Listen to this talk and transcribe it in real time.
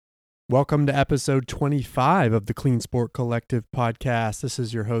Welcome to episode 25 of the Clean Sport Collective podcast. This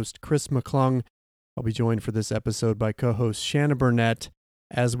is your host, Chris McClung. I'll be joined for this episode by co-host Shanna Burnett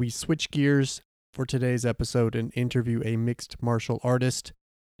as we switch gears for today's episode and interview a mixed martial artist.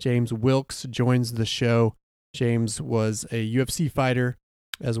 James Wilks joins the show. James was a UFC fighter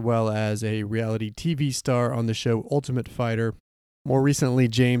as well as a reality TV star on the show Ultimate Fighter. More recently,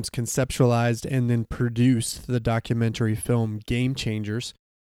 James conceptualized and then produced the documentary film Game Changers,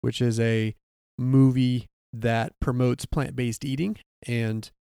 which is a movie that promotes plant-based eating,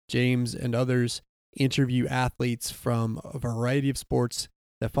 and James and others interview athletes from a variety of sports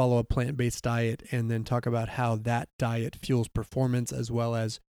that follow a plant-based diet and then talk about how that diet fuels performance as well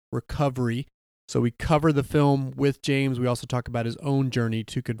as recovery. So we cover the film with James. We also talk about his own journey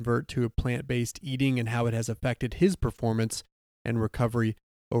to convert to a plant-based eating and how it has affected his performance and recovery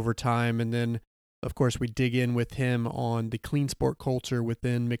over time. And then of course, we dig in with him on the clean sport culture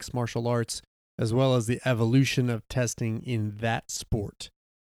within mixed martial arts, as well as the evolution of testing in that sport.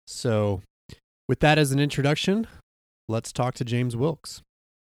 So, with that as an introduction, let's talk to James Wilks.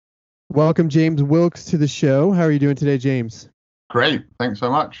 Welcome, James Wilks, to the show. How are you doing today, James? Great. Thanks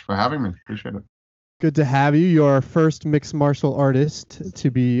so much for having me. Appreciate it. Good to have you. You're our first mixed martial artist to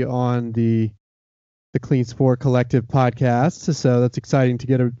be on the Clean Sport Collective podcast. So that's exciting to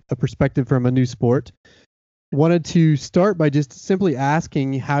get a perspective from a new sport. Wanted to start by just simply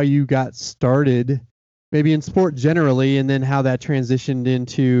asking how you got started, maybe in sport generally, and then how that transitioned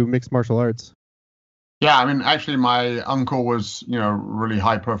into mixed martial arts. Yeah, I mean, actually, my uncle was, really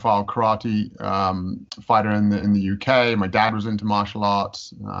high-profile karate fighter in the UK. My dad was into martial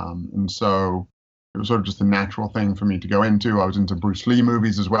arts, and so it was sort of just a natural thing for me to go into. I was into Bruce Lee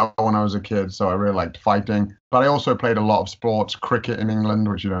movies as well when I was a kid, so I really liked fighting. But I also played a lot of sports, cricket in England,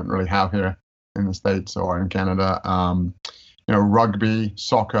 which you don't really have here in the States or in Canada. Rugby,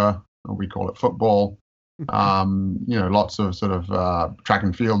 soccer, we call it football. Lots of sort of track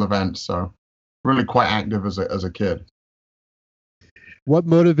and field events. So really quite active as a kid. What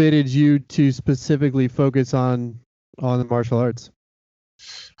motivated you to specifically focus on the martial arts?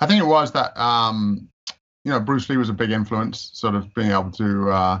 I think it was that, Bruce Lee was a big influence, sort of being able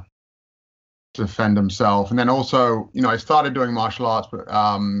to defend himself. And then also, I started doing martial arts when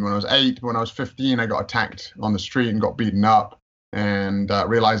I was 8. When I was 15, I got attacked on the street and got beaten up, and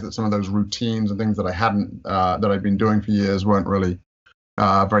realized that some of those routines and things that that I'd been doing for years weren't really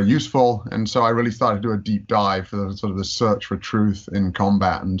very useful. And so I really started to do a deep dive for the search for truth in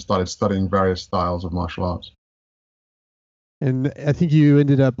combat and started studying various styles of martial arts. And I think you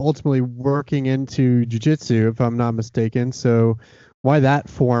ended up ultimately working into jiu-jitsu, if I'm not mistaken. So why that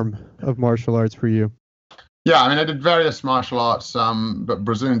form of martial arts for you? Yeah, I mean, I did various martial arts, but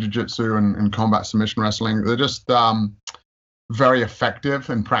Brazilian Jiu-Jitsu and combat submission wrestling, they're just very effective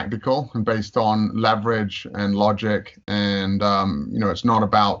and practical and based on leverage and logic. And, it's not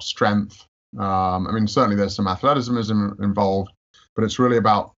about strength. Certainly there's some athleticism involved, but it's really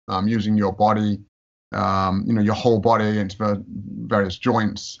about using your body, your whole body against various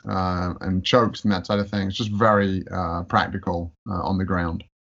joints and chokes and that side of things. It's just very practical on the ground.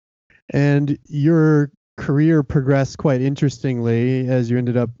 And your career progressed quite interestingly as you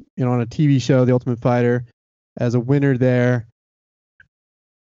ended up on a TV show, The Ultimate Fighter, as a winner there.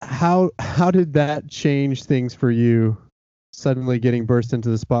 How did that change things for you, suddenly getting burst into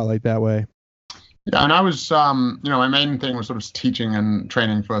the spotlight that way? Yeah, and I was, my main thing was sort of teaching and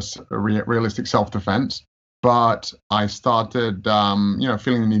training for realistic self-defense. But I started,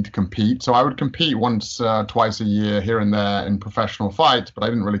 feeling the need to compete. So I would compete once, twice a year here and there in professional fights, but I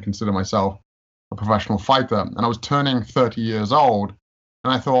didn't really consider myself a professional fighter. And I was turning 30 years old,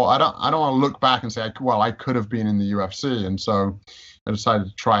 and I thought, I don't want to look back and say, I could have been in the UFC. And so I decided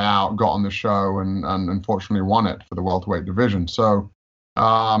to try out, got on the show, and unfortunately won it for the welterweight division. So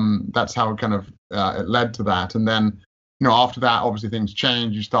that's how it led to that. And then, after that, obviously things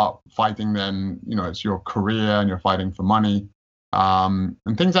change. You start fighting, then, it's your career and you're fighting for money. And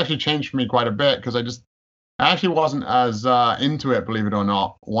things actually changed for me quite a bit because I actually wasn't as into it, believe it or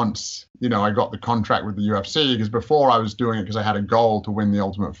not, once, I got the contract with the UFC, because before I was doing it because I had a goal to win the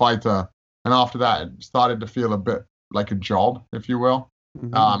Ultimate Fighter. And after that, it started to feel a bit like a job, if you will.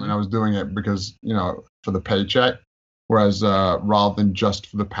 Mm-hmm. And I was doing it because, for the paycheck, whereas rather than just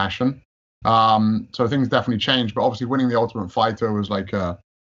for the passion. So things definitely changed, but obviously winning the Ultimate Fighter was like a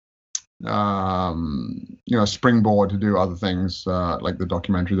springboard to do other things, like the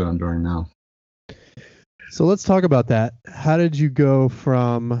documentary that I'm doing now. So let's talk about that. How did you go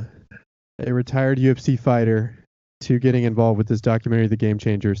from a retired UFC fighter to getting involved with this documentary, The Game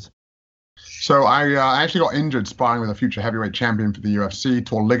Changers? So I actually got injured sparring with a future heavyweight champion for the UFC,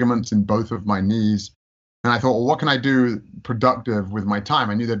 tore ligaments in both of my knees. And I thought, well, what can I do productive with my time?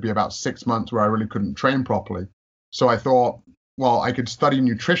 I knew there'd be about 6 months where I really couldn't train properly. So I thought, well, I could study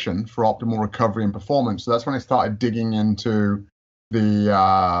nutrition for optimal recovery and performance. So that's when I started digging into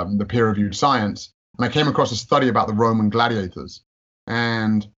the peer-reviewed science. And I came across a study about the Roman gladiators.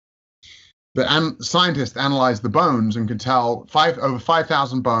 And the scientists analyzed the bones and could tell over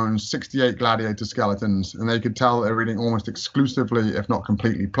 5,000 bones, 68 gladiator skeletons, and they could tell they were eating almost exclusively, if not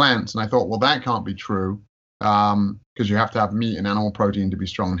completely, plants. And I thought, well, that can't be true, because you have to have meat and animal protein to be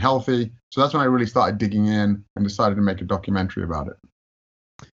strong and healthy. So that's when I really started digging in and decided to make a documentary about it.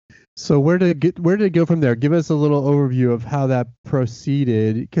 So where did it go from there? Give us a little overview of how that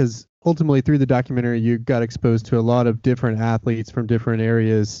proceeded, because ultimately through the documentary you got exposed to a lot of different athletes from different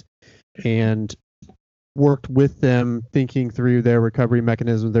areas and worked with them, thinking through their recovery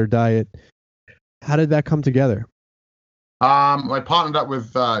mechanisms, their diet. How did that come together? I partnered up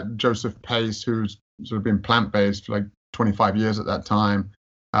with Joseph Pace, who's sort of been plant-based for like 25 years at that time,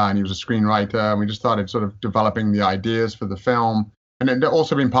 and he was a screenwriter. And we just started sort of developing the ideas for the film. And it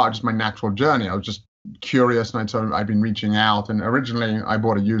also been part of just my natural journey. I was just curious, and I'd been reaching out. And originally, I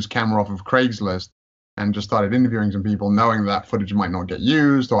bought a used camera off of Craigslist and just started interviewing some people, knowing that footage might not get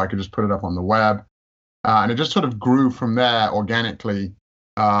used, or I could just put it up on the web. And it just sort of grew from there organically,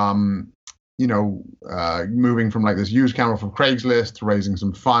 moving from like this used camera from Craigslist to raising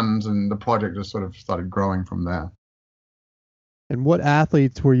some funds, and the project just sort of started growing from there. And what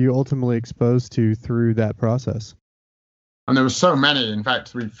athletes were you ultimately exposed to through that process? And there were so many. In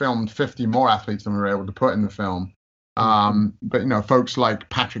fact, we filmed 50 more athletes than we were able to put in the film. But folks like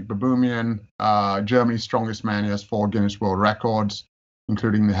Patrick Baboumian, Germany's strongest man, he has 4 Guinness World Records,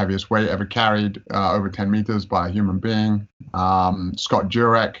 including the heaviest weight ever carried, over 10 meters by a human being. Scott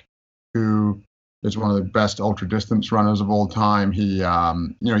Jurek, who is one of the best ultra distance runners of all time. He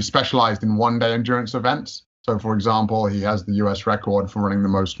specialized in one-day endurance events. So, for example, he has the U.S. record for running the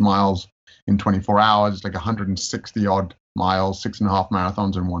most miles in 24 hours. It's like 160 odd miles, 6.5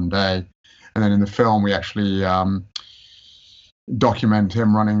 marathons in one day. And then in the film, we actually document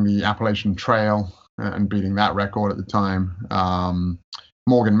him running the Appalachian Trail and beating that record at the time.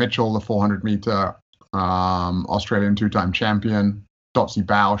 Morgan Mitchell, the 400-meter Australian 2-time champion. Dotsie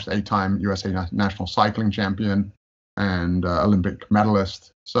Bausch, 8-time USA national cycling champion and Olympic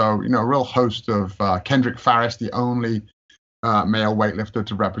medalist. So, a real host of Kendrick Farris, the only male weightlifter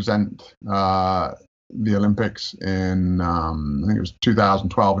to represent the Olympics in, I think it was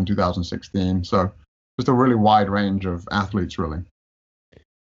 2012 and 2016. So just a really wide range of athletes, really.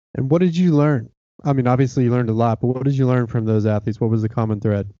 And what did you learn? I mean, obviously you learned a lot, but what did you learn from those athletes? What was the common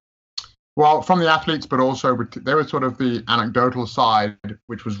thread? Well, from the athletes, but also they were sort of the anecdotal side,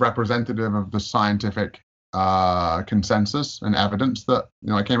 which was representative of the scientific consensus and evidence that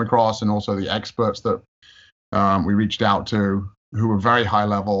I came across, and also the experts that we reached out to, who were very high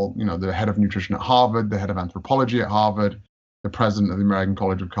level. The head of nutrition at Harvard, the head of anthropology at Harvard, the president of the American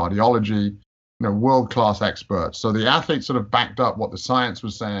College of Cardiology, world-class experts. So the athletes sort of backed up what the science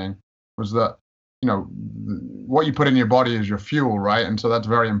was saying, was that what you put in your body is your fuel, right? And so that's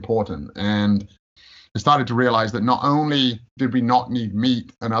very important. And I started to realize that not only did we not need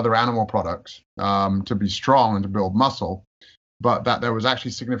meat and other animal products to be strong and to build muscle, but that there was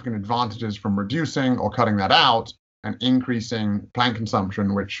actually significant advantages from reducing or cutting that out and increasing plant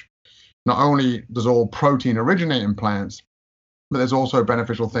consumption, which not only does all protein originate in plants, but there's also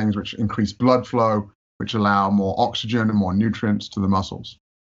beneficial things which increase blood flow, which allow more oxygen and more nutrients to the muscles.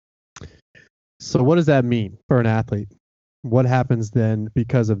 So what does that mean for an athlete? What happens then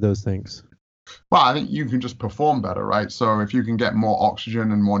because of those things? Well, I think you can just perform better, right? So if you can get more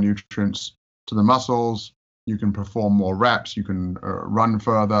oxygen and more nutrients to the muscles, you can perform more reps, you can run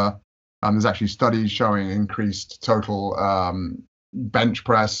further. There's actually studies showing increased total bench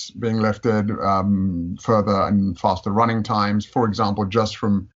press being lifted, further and faster running times, for example, just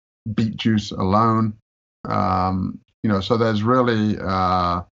from beet juice alone. So there's really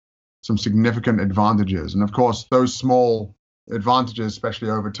some significant advantages. And of course, those small advantages,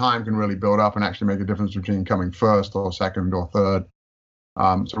 especially over time, can really build up and actually make a difference between coming first or second or third.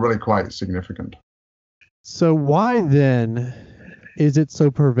 So really quite significant. So why then is it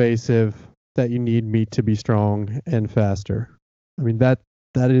so pervasive that you need meat to be strong and faster? I mean, that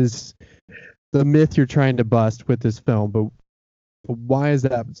is the myth you're trying to bust with this film, but why is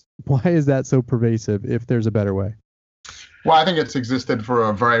that so pervasive if there's a better way? Well, I think it's existed for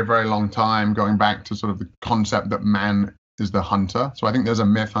a very, very long time, going back to sort of the concept that man is the hunter. So I think there's a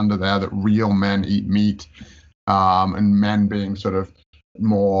myth under there that real men eat meat, and men being sort of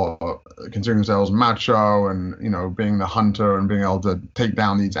more considering themselves macho and, being the hunter and being able to take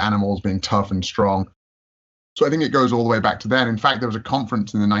down these animals, being tough and strong. So I think it goes all the way back to then. In fact, there was a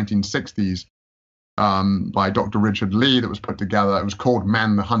conference in the 1960s by Dr. Richard Lee that was put together. It was called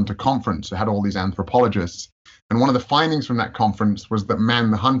Man the Hunter Conference. It had all these anthropologists. And one of the findings from that conference was that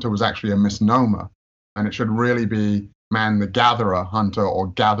man the hunter was actually a misnomer. And it should really be man the gatherer hunter or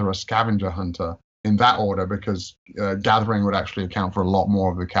gatherer scavenger hunter in that order, because gathering would actually account for a lot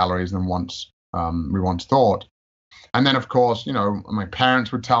more of the calories than we once thought. And then, of course, my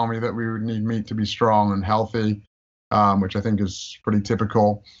parents would tell me that we would need meat to be strong and healthy, which I think is pretty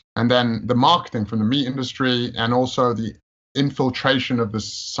typical. And then the marketing from the meat industry and also the infiltration of the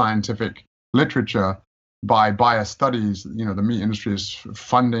scientific literature by biased studies. The meat industry is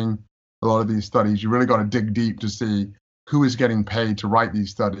funding a lot of these studies. You really got to dig deep to see who is getting paid to write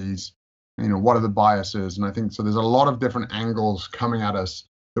these studies. What are the biases? And I think so there's a lot of different angles coming at us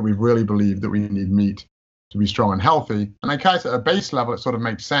that we really believe that we need meat to be strong and healthy. And I guess at a base level, it sort of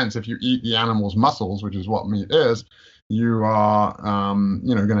makes sense. If you eat the animal's muscles, which is what meat is, you are,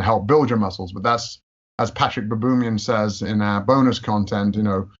 going to help build your muscles. But that's, as Patrick Baboumian says in our bonus content,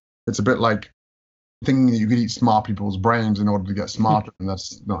 it's a bit like thinking that you could eat smart people's brains in order to get smarter, and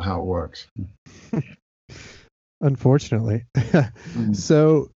that's not how it works. Unfortunately.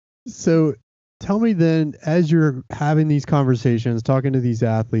 So tell me then, as you're having these conversations, talking to these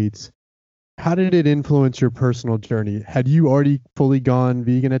athletes, how did it influence your personal journey? Had you already fully gone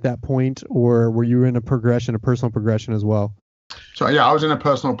vegan at that point, or were you in a personal progression as well? So yeah, I was in a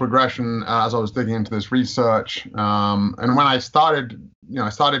personal progression as I was digging into this research. And when I started, I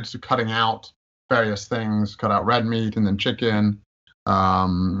started cutting out various things, cut out red meat and then chicken,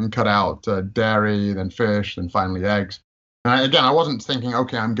 cut out dairy, then fish, and finally eggs. And I wasn't thinking,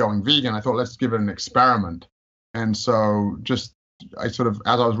 okay, I'm going vegan. I thought, let's give it an experiment. And so I sort of,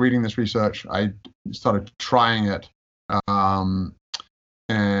 as I was reading this research, I started trying it.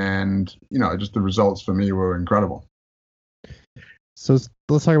 And, just the results for me were incredible. So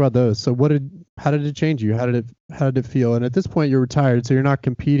let's talk about those. So how did it change you? How did it feel? And at this point, you're retired, so you're not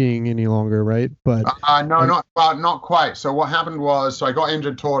competing any longer, right? But no, not quite. So what happened was, I got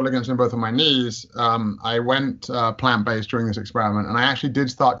injured, tore ligaments in both of my knees. I went plant-based during this experiment, and I actually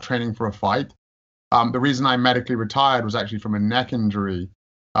did start training for a fight. The reason I medically retired was actually from a neck injury.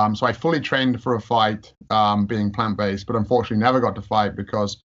 So I fully trained for a fight, being plant-based, but unfortunately never got to fight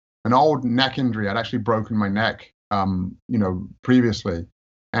because an old neck injury. I'd actually broken my neck, previously,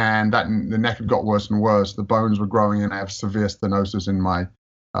 and the neck had got worse and worse. The bones were growing in. I have severe stenosis in my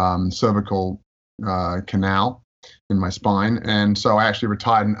cervical canal in my spine, and so I actually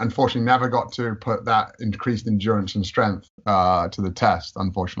retired. And unfortunately, never got to put that increased endurance and strength to the test,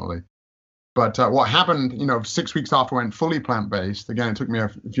 unfortunately. But what happened, 6 weeks after I went fully plant-based, again, it took me a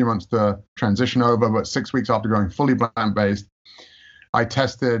few months to transition over, but 6 weeks after going fully plant-based, I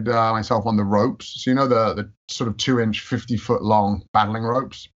tested myself on the ropes. So, the sort of 2-inch, 50-foot long battling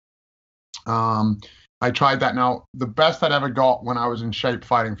ropes. I tried that. Now, the best I'd ever got when I was in shape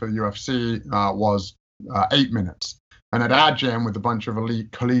fighting for the UFC was 8 minutes. And at our gym with a bunch of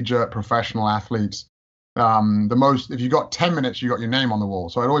elite collegiate professional athletes, if you got 10 minutes, you got your name on the wall.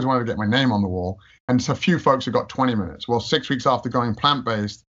 So I'd always wanted to get my name on the wall. And so a few folks have got 20 minutes. Well, 6 weeks after going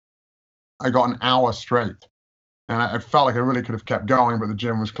plant-based, I got an hour straight. And I felt like I really could have kept going, but the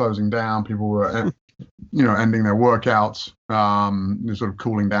gym was closing down. People were, ending their workouts, sort of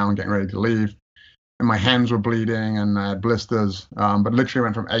cooling down, getting ready to leave. And my hands were bleeding and I had blisters, but literally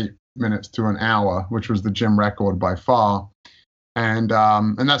went from 8 minutes to an hour, which was the gym record by far. And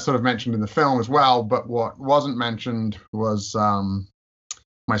that's sort of mentioned in the film as well. But what wasn't mentioned was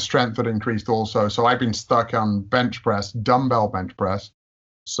my strength had increased also. So I've been stuck on bench press, dumbbell bench press.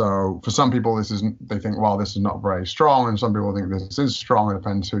 So for some people, they think, well, this is not very strong. And some people think this is strong. It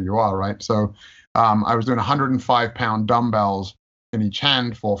depends who you are, right? So I was doing 105-pound dumbbells in each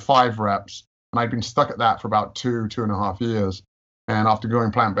hand for 5 reps. And I'd been stuck at that for about 2.5 years. And after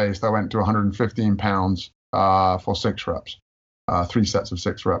going plant-based, I went to 115 pounds for 6 reps, 3 sets of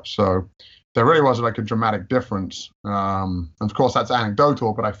 6 reps. So there really was like a dramatic difference. And of course, that's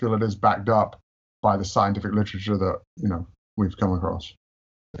anecdotal, but I feel it is backed up by the scientific literature that, we've come across.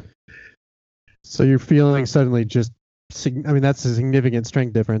 So you're feeling suddenly that's a significant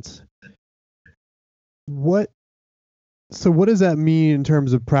strength difference. What does that mean in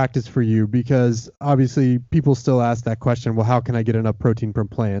terms of practice for you? Because obviously people still ask that question, well, how can I get enough protein from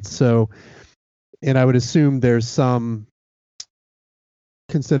plants? So, and I would assume there's some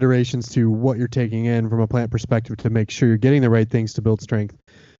considerations to what you're taking in from a plant perspective to make sure you're getting the right things to build strength.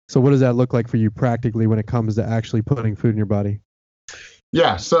 So what does that look like for you practically when it comes to actually putting food in your body?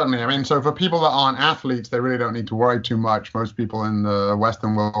 Yeah, certainly. I mean, so for people that aren't athletes, they really don't need to worry too much. Most people in the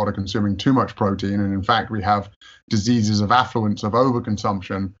Western world are consuming too much protein. And in fact, we have diseases of affluence, of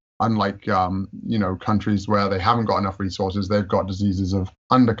overconsumption. Unlike, countries where they haven't got enough resources, they've got diseases of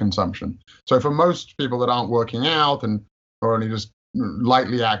underconsumption. So for most people that aren't working out and are only just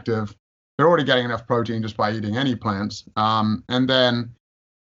lightly active, they're already getting enough protein just by eating any plants. And then,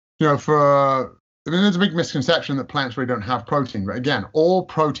 there's a big misconception that plants really don't have protein. But again, all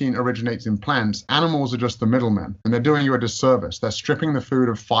protein originates in plants. Animals are just the middlemen, and they're doing you a disservice. They're stripping the food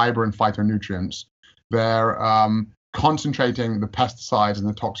of fiber and phytonutrients. They're concentrating the pesticides and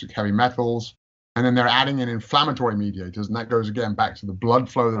the toxic heavy metals, and then they're adding in inflammatory mediators. And that goes again back to the blood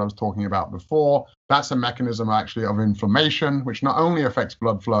flow that I was talking about before. That's a mechanism actually of inflammation, which not only affects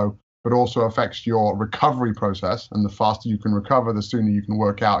blood flow, but also affects your recovery process. And the faster you can recover, the sooner you can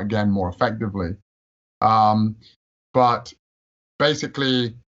work out again more effectively. But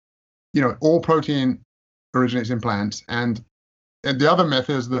basically, all protein originates in plants. And the other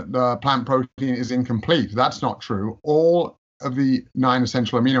myth is that the plant protein is incomplete. That's not true. All of the 9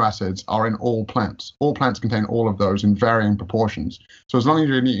 essential amino acids are in all plants. All plants contain all of those in varying proportions. So as long as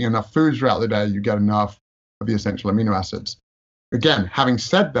you're eating enough food throughout the day, you get enough of the essential amino acids. Again, having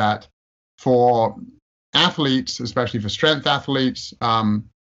said that, for athletes, especially for strength athletes,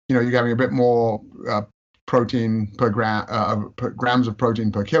 you're getting a bit more protein per grams of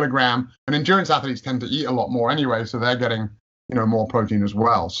protein per kilogram. And endurance athletes tend to eat a lot more anyway, so they're getting more protein as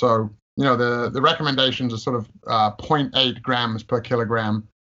well. So the recommendations are sort of 0.8 grams per kilogram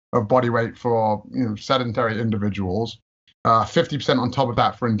of body weight for sedentary individuals. 50% on top of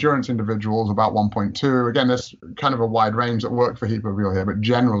that for endurance individuals, about 1.2. Again, there's kind of a wide range that work for heat per here, but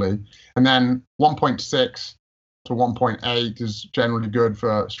generally. And then 1.6 to 1.8 is generally good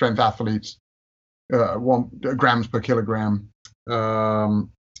for strength athletes, 1 grams per kilogram.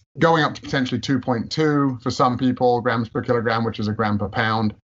 Going up to potentially 2.2 for some people, grams per kilogram, which is a gram per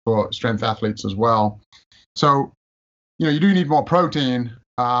pound for strength athletes as well. So, you do need more protein.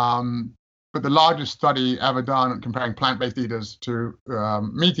 But the largest study ever done comparing plant-based eaters to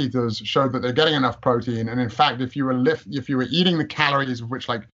meat eaters showed that they're getting enough protein. And in fact, if you were eating the calories of which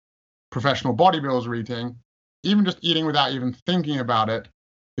like professional bodybuilders are eating, even just eating without even thinking about it,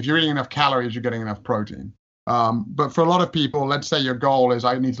 if you're eating enough calories, you're getting enough protein. But for a lot of people, let's say your goal is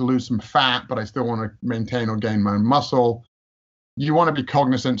I need to lose some fat, but I still want to maintain or gain my muscle. You want to be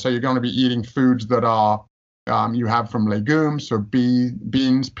cognizant, so you're going to be eating foods that are you have from legumes, so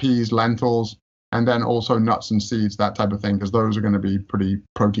beans, peas, lentils, and then also nuts and seeds, that type of thing, because those are going to be pretty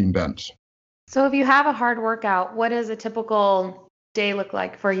protein dense. So if you have a hard workout, what does a typical day look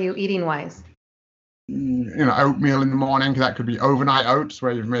like for you eating wise? Oatmeal in the morning. That could be overnight oats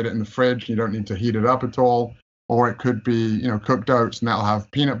where you've made it in the fridge. You don't need to heat it up at all. Or it could be, cooked oats, and that'll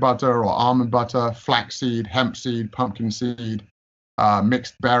have peanut butter or almond butter, flaxseed, hemp seed, pumpkin seed,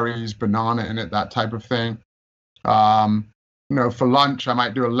 mixed berries, banana in it, that type of thing. For lunch, I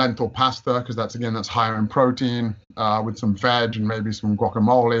might do a lentil pasta because that's higher in protein, with some veg and maybe some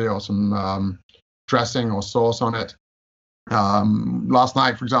guacamole or some dressing or sauce on it. Last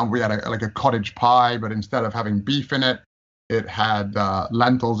night, for example, we had a cottage pie, but instead of having beef in it, it had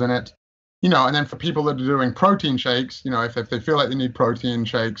lentils in it. And then for people that are doing protein shakes, if they feel like they need protein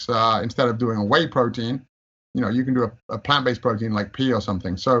shakes, instead of doing a whey protein, you can do a plant-based protein like pea or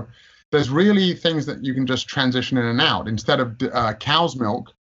something. So there's really things that you can just transition in and out. Instead of cow's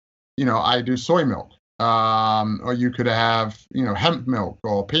milk, I do soy milk. Or you could have, hemp milk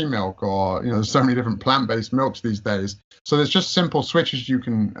or pea milk, or, there's so many different plant-based milks these days. So there's just simple switches you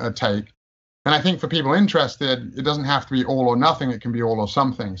can take. And I think for people interested, it doesn't have to be all or nothing. It can be all or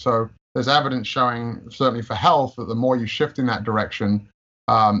something. So there's evidence showing, certainly for health, that the more you shift in that direction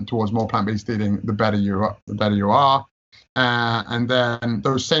towards more plant-based eating, the better you are. And then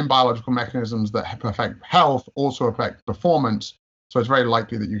those same biological mechanisms that affect health also affect performance. So it's very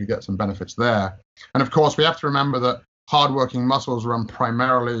likely that you could get some benefits there. And of course, we have to remember that hardworking muscles run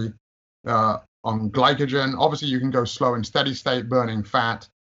primarily on glycogen. Obviously, you can go slow and steady state burning fat,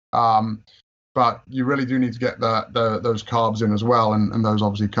 but you really do need to get those carbs in as well. And those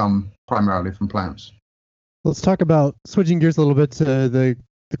obviously come primarily from plants. Let's talk about switching gears a little bit to the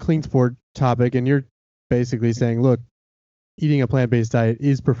clean sport topic. And you're basically saying, look, eating a plant-based diet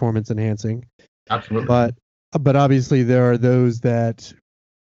is performance enhancing. Absolutely. But obviously there are those that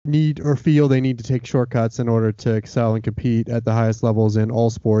need or feel they need to take shortcuts in order to excel and compete at the highest levels in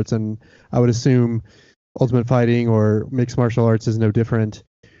all sports. And I would assume ultimate fighting or mixed martial arts is no different.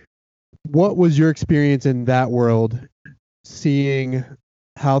 What was your experience in that world, seeing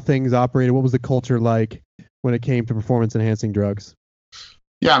how things operated? What was the culture like when it came to performance enhancing drugs?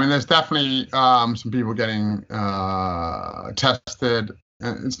 Yeah, I mean, there's definitely some people getting tested.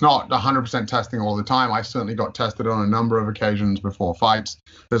 It's not 100% testing all the time. I certainly got tested on a number of occasions before fights.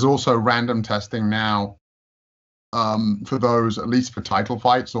 There's also random testing now for those, at least for title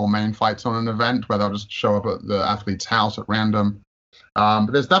fights or main fights on an event, where they'll just show up at the athlete's house at random.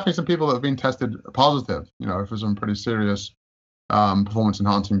 But there's definitely some people that have been tested positive, for some pretty serious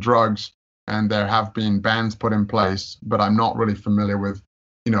performance-enhancing drugs, and there have been bans put in place, but I'm not really familiar with,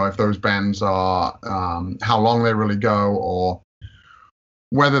 if those bans are, how long they really go, or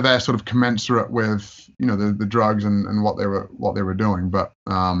whether they're sort of commensurate with, the drugs and what they were doing. But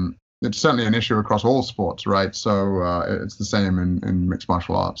it's certainly an issue across all sports, right? So it's the same in mixed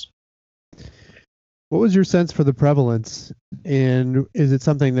martial arts. What was your sense for the prevalence, and is it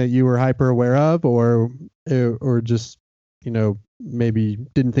something that you were hyper aware of, or just, maybe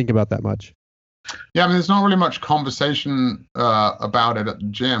didn't think about that much? Yeah, I mean, there's not really much conversation about it at the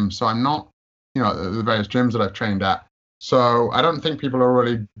gym. So I'm not, the various gyms that I've trained at. So I don't think people are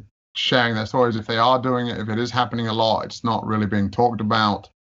really sharing their stories. If they are doing it, if it is happening a lot, it's not really being talked about.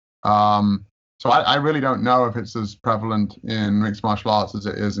 So I really don't know if it's as prevalent in mixed martial arts as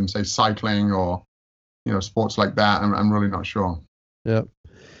it is in, say, cycling or, sports like that. I'm really not sure. Yep.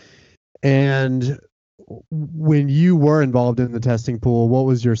 And when you were involved in the testing pool, what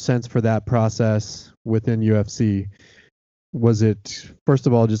was your sense for that process within UFC? Was it, first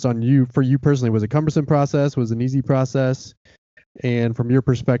of all, just for you personally, was it a cumbersome process? Was it an easy process? And from your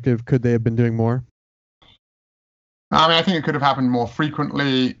perspective, could they have been doing more? I mean, I think it could have happened more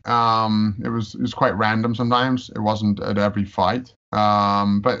frequently. It was quite random sometimes. It wasn't at every fight. But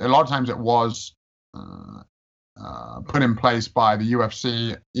a lot of times it was put in place by the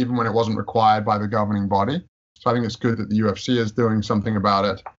UFC, even when it wasn't required by the governing body. So I think it's good that the UFC is doing something about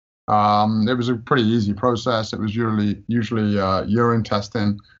it. It was a pretty easy process. It was usually urine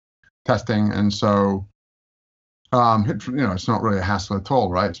testing, and so it's not really a hassle at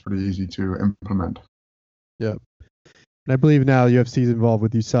all, right? It's pretty easy to implement. Yeah. And I believe now UFC is involved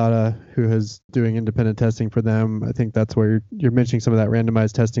with USADA, who is doing independent testing for them. I think that's where you're mentioning some of that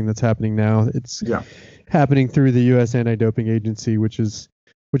randomized testing that's happening now. It's happening through the U.S. Anti-Doping Agency, which is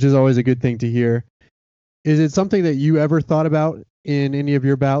always a good thing to hear. Is it something that you ever thought about in any of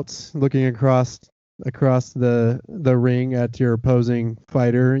your bouts, looking across the ring at your opposing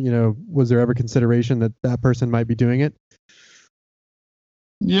fighter? Was there ever consideration that person might be doing it?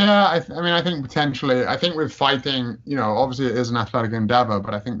 Yeah, I think potentially. I think with fighting, obviously it is an athletic endeavor,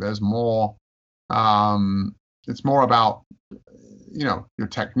 but I think there's more. It's more about, your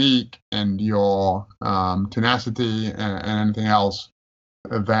technique and your tenacity and anything else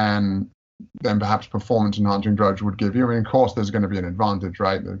than perhaps performance-enhancing drugs would give you. I mean, of course, there's going to be an advantage,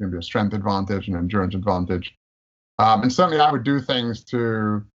 right? There's going to be a strength advantage and endurance advantage. And certainly I would do things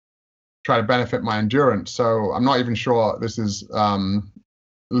to try to benefit my endurance. So I'm not even sure this is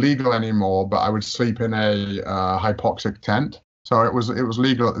legal anymore, but I would sleep in a hypoxic tent. So it was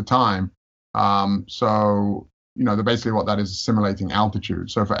legal at the time. So basically what that is simulating altitude.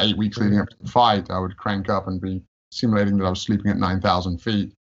 So for 8 weeks leading up to the fight, I would crank up and be simulating that I was sleeping at 9,000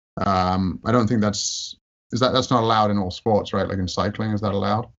 feet. I don't think that's not allowed in all sports, right? Like in cycling, is that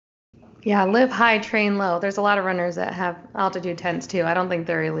allowed? Yeah, live high, train low. There's a lot of runners that have altitude tents too. I don't think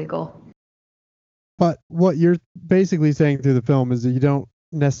they're illegal. But what you're basically saying through the film is that you don't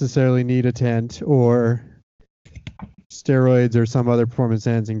necessarily need a tent or steroids or some other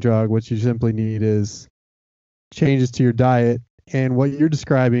performance-enhancing drug. What you simply need is changes to your diet, and what you're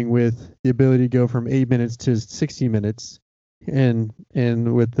describing with the ability to go from 8 minutes to 60 minutes and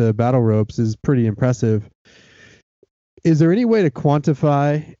with the battle ropes is pretty impressive. Is there any way to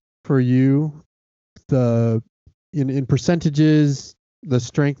quantify for you in percentages, the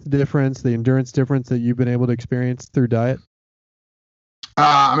strength difference, the endurance difference that you've been able to experience through diet?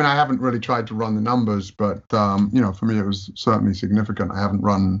 I haven't really tried to run the numbers, but for me it was certainly significant. I haven't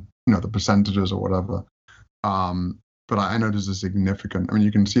run the percentages or whatever, but I know there's a significant. I mean,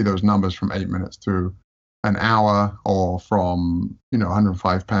 you can see those numbers from 8 minutes to an hour, or from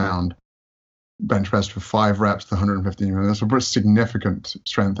 105-pound bench press for 5 reps to 115 minutes. There's a pretty significant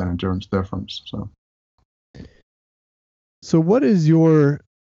strength and endurance difference. So what is your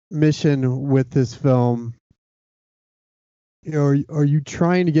mission with this film? Are you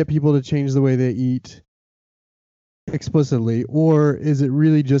trying to get people to change the way they eat explicitly, or is it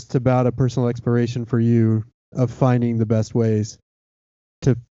really just about a personal exploration for you of finding the best ways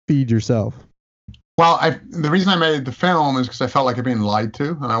to feed yourself? Well, the reason I made the film is because I felt like I'd been lied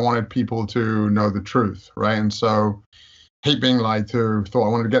to, and I wanted people to know the truth, right? And so, hate being lied to, thought I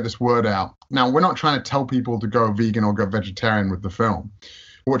wanted to get this word out. Now, we're not trying to tell people to go vegan or go vegetarian with the film.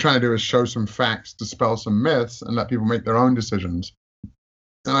 What we're trying to do is show some facts, dispel some myths, and let people make their own decisions.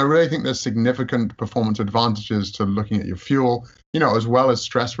 And I really think there's significant performance advantages to looking at your fuel, as well as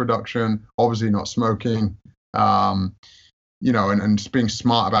stress reduction, obviously not smoking, and just being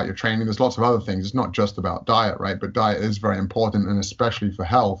smart about your training. There's lots of other things. It's not just about diet, right? But diet is very important, and especially for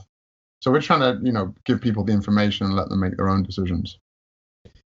health. So we're trying to, give people the information and let them make their own decisions.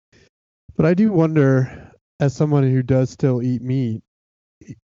 But I do wonder, as someone who does still eat meat,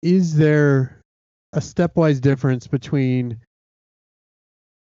 is there a stepwise difference between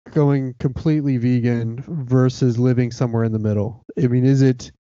going completely vegan versus living somewhere in the middle? I mean, is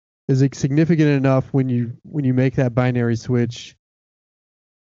it significant enough when you make that binary switch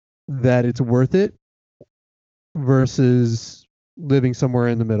that it's worth it versus living somewhere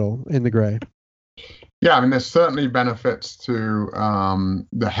in the middle, in the gray? Yeah, I mean, there's certainly benefits to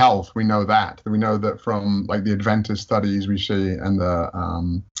the health. We know that. We know that from like the Adventist studies we see, and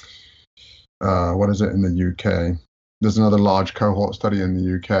the what is it in the UK? There's another large cohort study in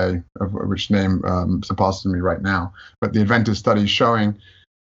the UK, of which name surpasses me right now. But the Adventist study showing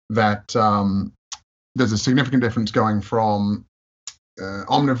that there's a significant difference going from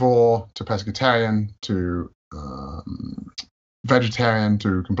omnivore to pescatarian to vegetarian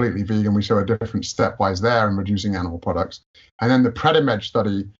to completely vegan. We show a different stepwise there in reducing animal products. And then the Predimed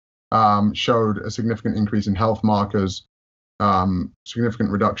study showed a significant increase in health markers, significant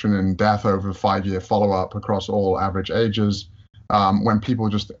reduction in death over a 5-year follow-up across all average ages when people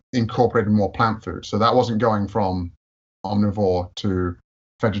just incorporated more plant food. So that wasn't going from omnivore to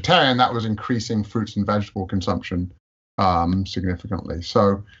vegetarian, that was increasing fruits and vegetable consumption significantly.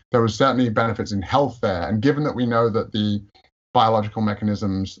 So there was certainly benefits in health there. And given that we know that the biological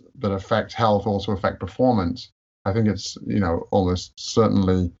mechanisms that affect health also affect performance, I think it's, almost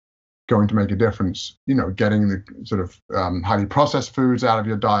certainly going to make a difference, getting the sort of highly processed foods out of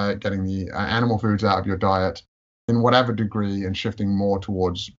your diet, getting the animal foods out of your diet in whatever degree, and shifting more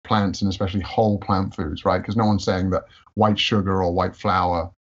towards plants, and especially whole plant foods, right? Because no one's saying that white sugar or white flour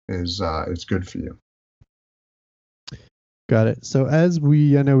is good for you. Got it. So I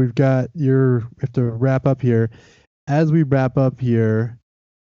know we have to wrap up here. As we wrap up here,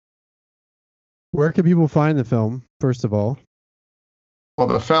 where can people find the film, first of all? Well,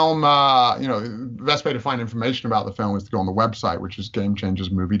 the film, the best way to find information about the film is to go on the website, which is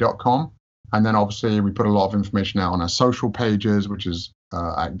gamechangersmovie.com. And then obviously we put a lot of information out on our social pages, which is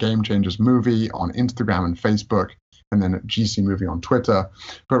at Game Changers Movie on Instagram and Facebook, and then at GC Movie on Twitter.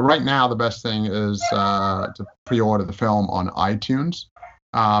 But right now, the best thing is to pre-order the film on iTunes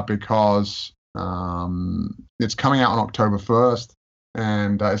because it's coming out on October 1st.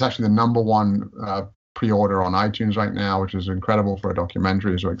 And it's actually the number one pre-order on iTunes right now, which is incredible for a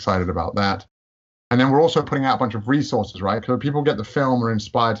documentary. So we're excited about that. And then we're also putting out a bunch of resources, right? Because people get the film, are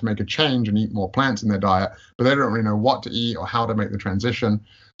inspired to make a change and eat more plants in their diet, but they don't really know what to eat or how to make the transition.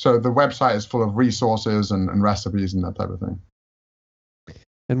 So the website is full of resources and recipes and that type of thing.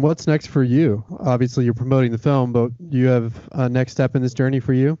 And what's next for you? Obviously, you're promoting the film, but do you have a next step in this journey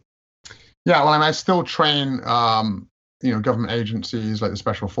for you? Yeah, well, I still train, government agencies like the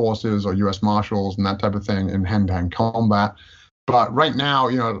Special Forces or U.S. Marshals and that type of thing in hand-to-hand combat. But right now,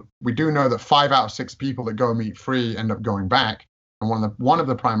 we do know that 5 out of 6 people that go meat-free end up going back. And one of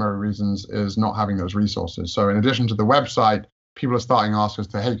the primary reasons is not having those resources. So in addition to the website, people are starting to ask us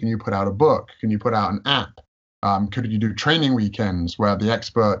hey, can you put out a book? Can you put out an app? Could you do training weekends where the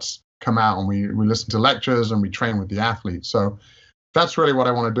experts come out and we listen to lectures and we train with the athletes? So that's really what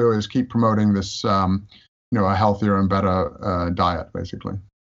I want to do, is keep promoting this, a healthier and better diet, basically.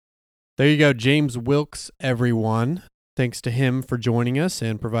 There you go. James Wilks, everyone. Thanks to him for joining us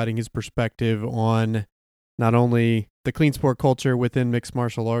and providing his perspective on not only the clean sport culture within mixed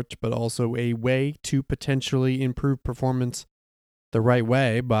martial arts, but also a way to potentially improve performance the right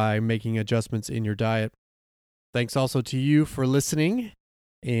way by making adjustments in your diet. Thanks also to you for listening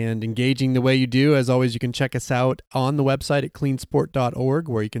and engaging the way you do. As always, you can check us out on the website at cleansport.org,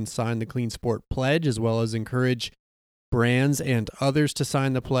 where you can sign the Clean Sport Pledge, as well as encourage brands and others to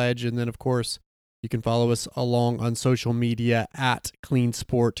sign the pledge. And then, of course, you can follow us along on social media at Clean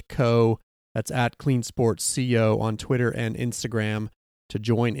Sport Co. That's at Clean Sport CO on Twitter and Instagram to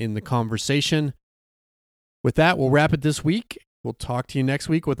join in the conversation. With that, we'll wrap it this week. We'll talk to you next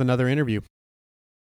week with another interview.